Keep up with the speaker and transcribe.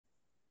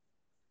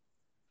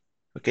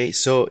Okay,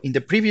 so in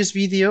the previous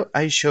video,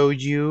 I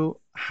showed you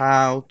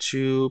how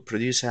to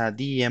produce a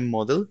DEM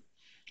model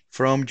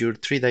from your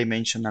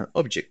three-dimensional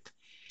object.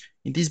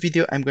 In this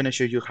video, I'm going to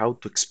show you how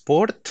to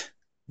export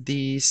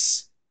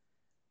this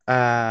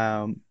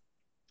DEM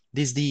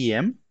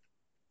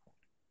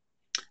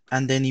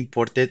and then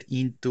import it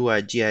into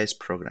a GIS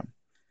program.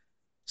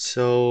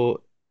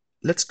 So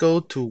let's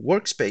go to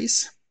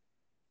Workspace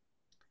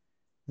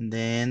and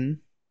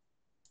then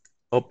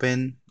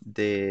open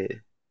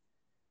the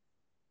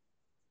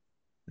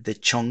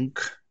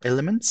chunk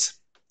elements,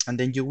 and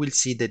then you will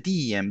see the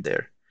DEM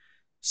there.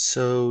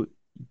 So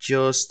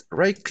just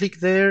right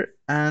click there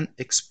and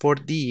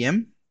export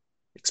DEM,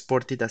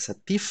 export it as a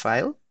TIFF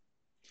file.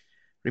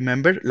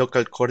 Remember,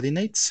 local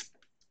coordinates,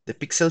 the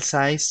pixel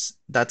size,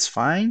 that's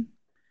fine.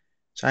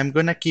 So I'm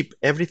gonna keep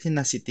everything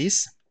as it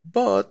is,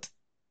 but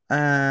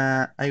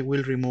I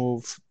will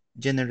remove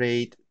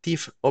generate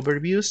TIFF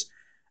overviews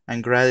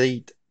and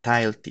grade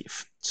tile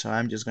TIFF. So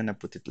I'm just gonna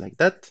put it like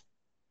that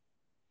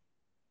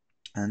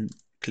and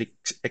click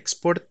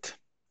export.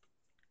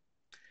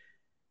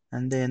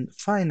 And then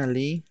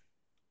finally,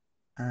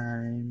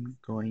 I'm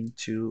going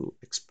to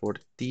export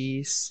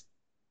this.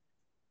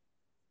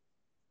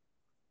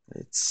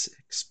 Let's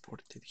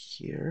export it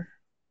here.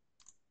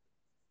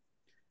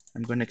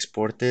 I'm going to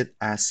export it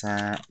as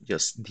a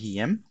just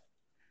DEM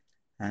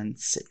and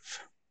save.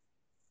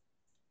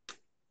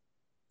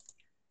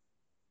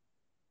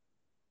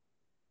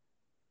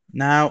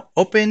 Now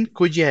open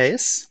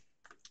QGIS.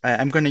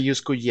 I'm going to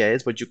use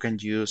QGIS, but you can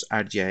use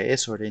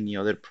ArcGIS or any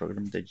other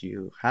program that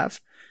you have.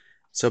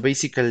 So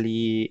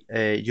basically,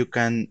 you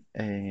can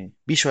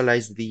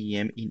visualize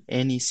DEM in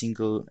any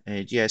single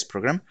GIS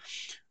program.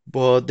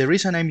 But the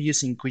reason I'm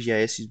using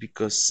QGIS is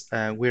because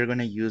we're going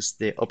to use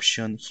the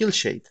option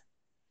Hillshade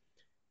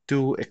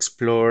to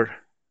explore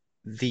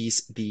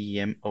this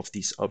DEM of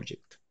this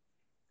object.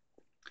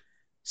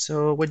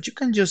 So what you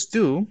can just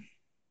do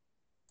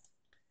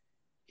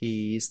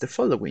is the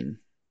following.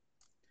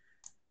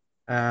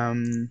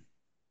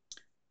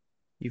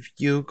 If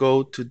you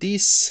go to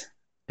this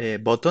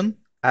button,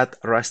 Add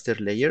Raster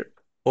Layer,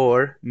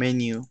 or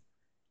menu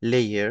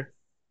Layer,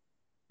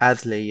 Add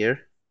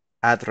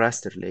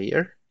Raster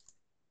Layer,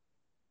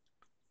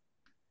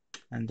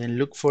 and then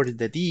look for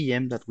the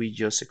DEM that we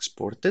just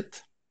exported.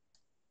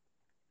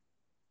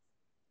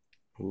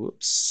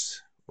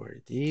 Oops, where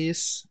it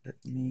is?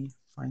 Let me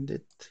find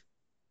it.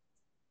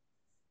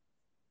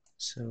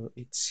 So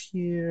it's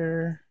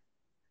here.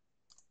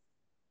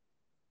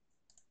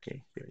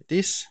 Okay, here it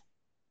is.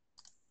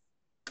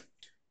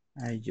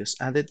 I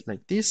just add it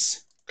like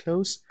this,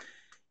 close.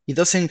 It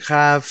doesn't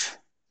have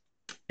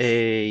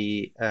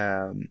a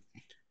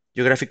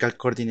geographical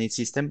coordinate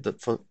system, but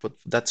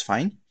that's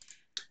fine.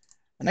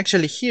 And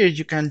actually here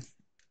you can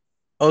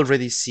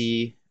already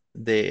see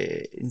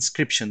the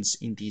inscriptions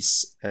in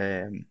this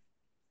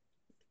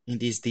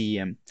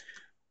DEM.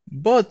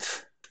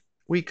 But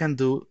we can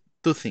do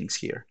two things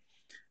here.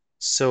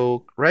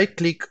 So right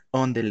click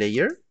on the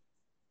layer,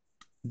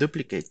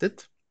 duplicate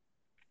it,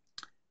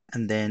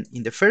 and then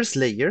in the first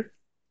layer,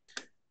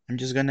 I'm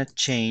just gonna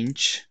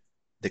change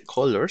the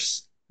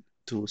colors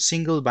to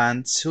single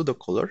band pseudo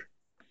color.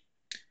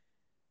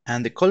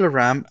 And the color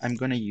ramp, I'm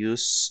gonna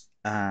use,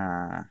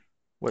 well,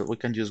 we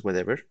can use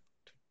whatever,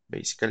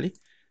 basically.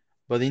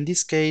 But in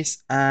this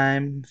case, I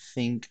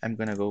think I'm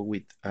gonna go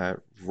with a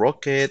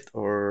rocket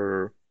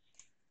or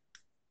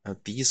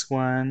this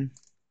one.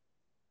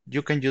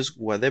 You can use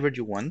whatever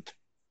you want.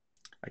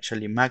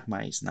 Actually,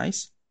 magma is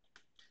nice.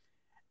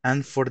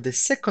 And for the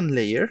second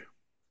layer,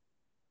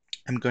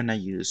 I'm gonna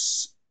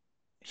use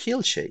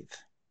Hillshade.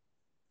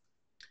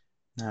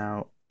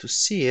 Now, to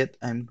see it,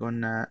 I'm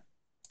gonna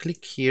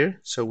click here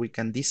so we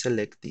can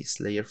deselect this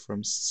layer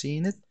from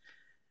seeing it.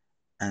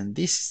 And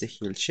this is the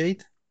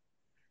Hillshade.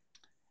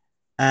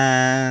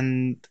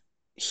 And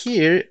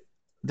here,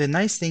 the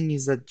nice thing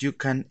is that you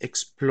can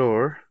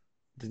explore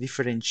the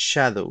different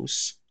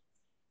shadows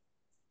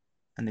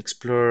and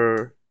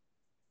explore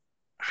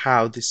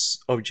how this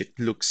object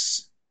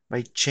looks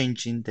by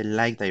changing the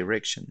light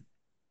direction.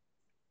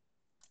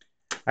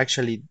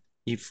 Actually,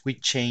 if we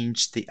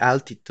change the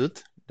altitude,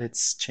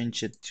 let's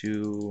change it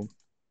to,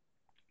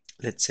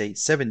 let's say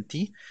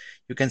 70,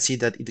 you can see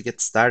that it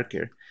gets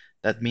darker.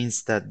 That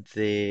means that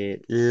the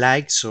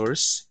light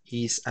source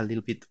is a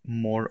little bit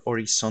more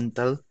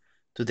horizontal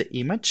to the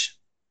image.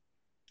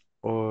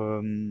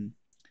 And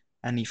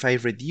if I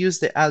reduce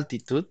the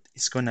altitude,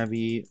 it's gonna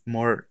be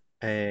more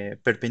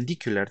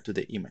perpendicular to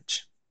the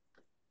image.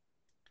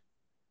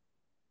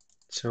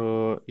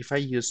 So if I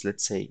use,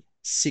 let's say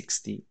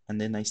 60, and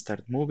then I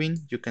start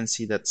moving, you can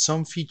see that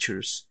some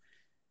features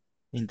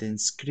in the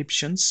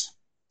inscriptions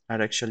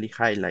are actually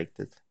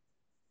highlighted.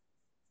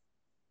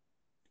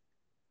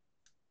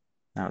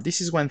 Now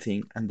this is one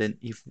thing, and then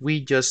if we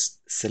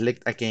just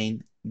select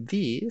again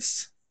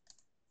this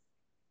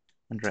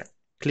and right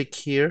click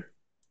here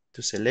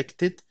to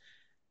select it,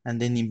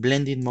 and then in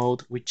blending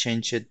mode we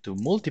change it to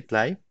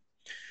multiply,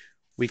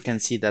 we can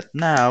see that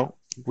now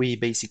we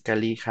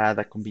basically had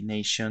a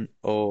combination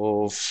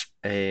of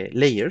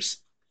layers.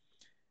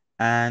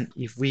 And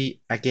if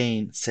we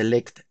again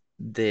select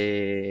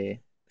the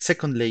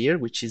second layer,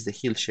 which is the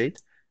hillshade,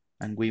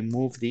 and we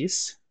move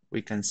this,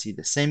 we can see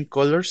the same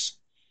colors,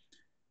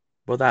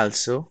 but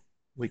also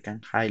we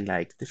can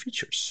highlight the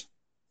features.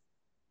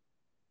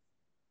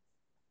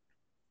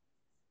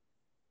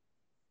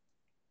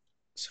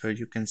 So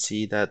you can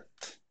see that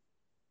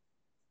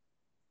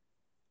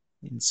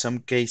in some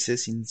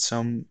cases, in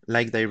some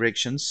like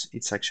directions,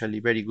 it's actually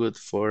very good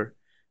for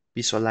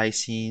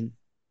visualizing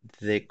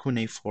the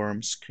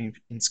cuneiform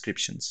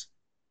inscriptions.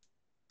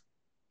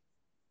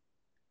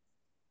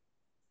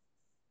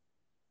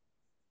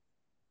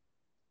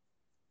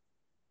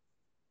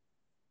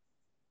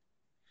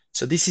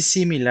 So this is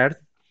similar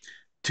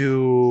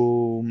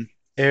to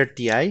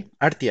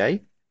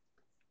RTI,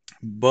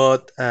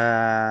 but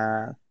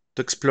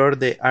to explore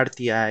the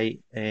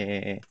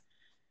RTI,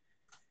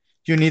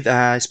 you need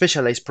a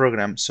specialized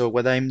program. So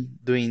what I'm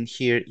doing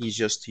here is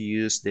just to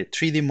use the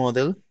 3D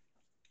model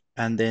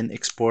and then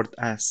export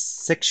a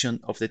section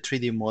of the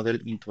 3D model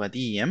into a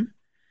DEM.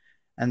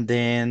 And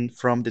then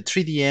from the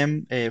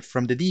 3DM,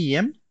 from the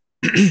DEM,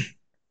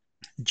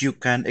 you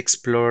can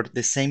explore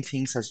the same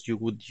things as you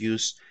would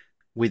use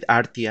with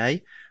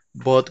RTI,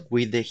 but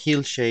with the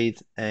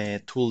Hillshade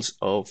tools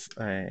of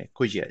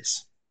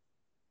QGIS.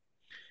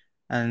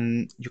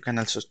 And you can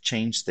also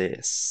change the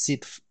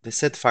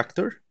set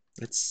factor.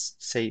 Let's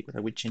say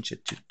that we change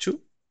it to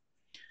 2.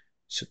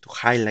 So to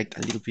highlight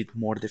a little bit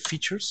more the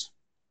features,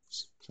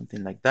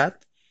 something like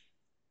that.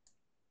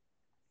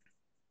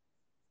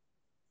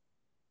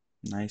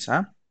 Nice,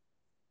 huh?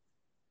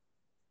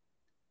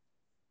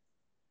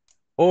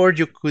 Or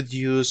you could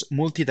use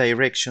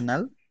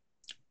multi-directional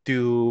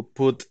to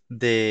put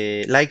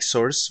the light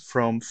source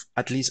from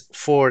at least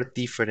 4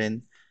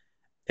 different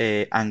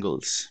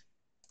angles.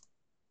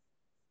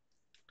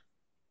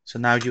 So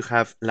now you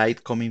have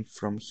light coming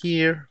from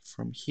here,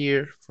 from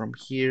here, from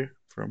here,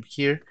 from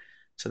here.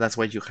 So that's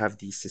why you have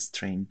this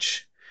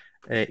strange.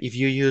 If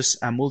you use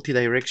a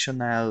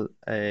multi-directional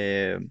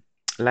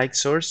light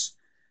source,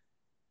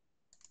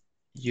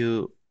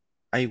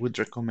 I would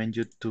recommend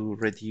you to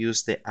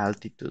reduce the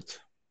altitude,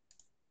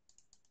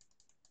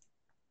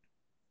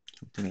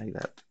 something like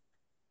that.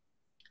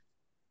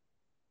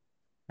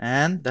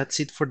 And that's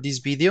it for this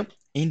video.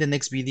 In the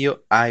next video,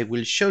 I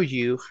will show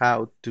you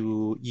how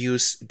to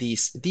use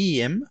this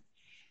DEM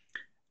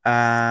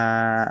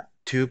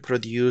to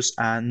produce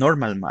a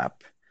normal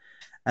map.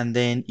 And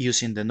then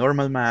using the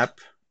normal map,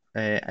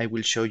 I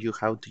will show you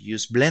how to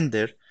use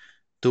Blender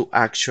to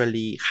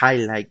actually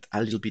highlight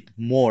a little bit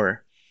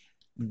more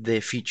the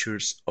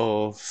features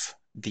of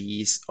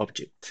this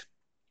object.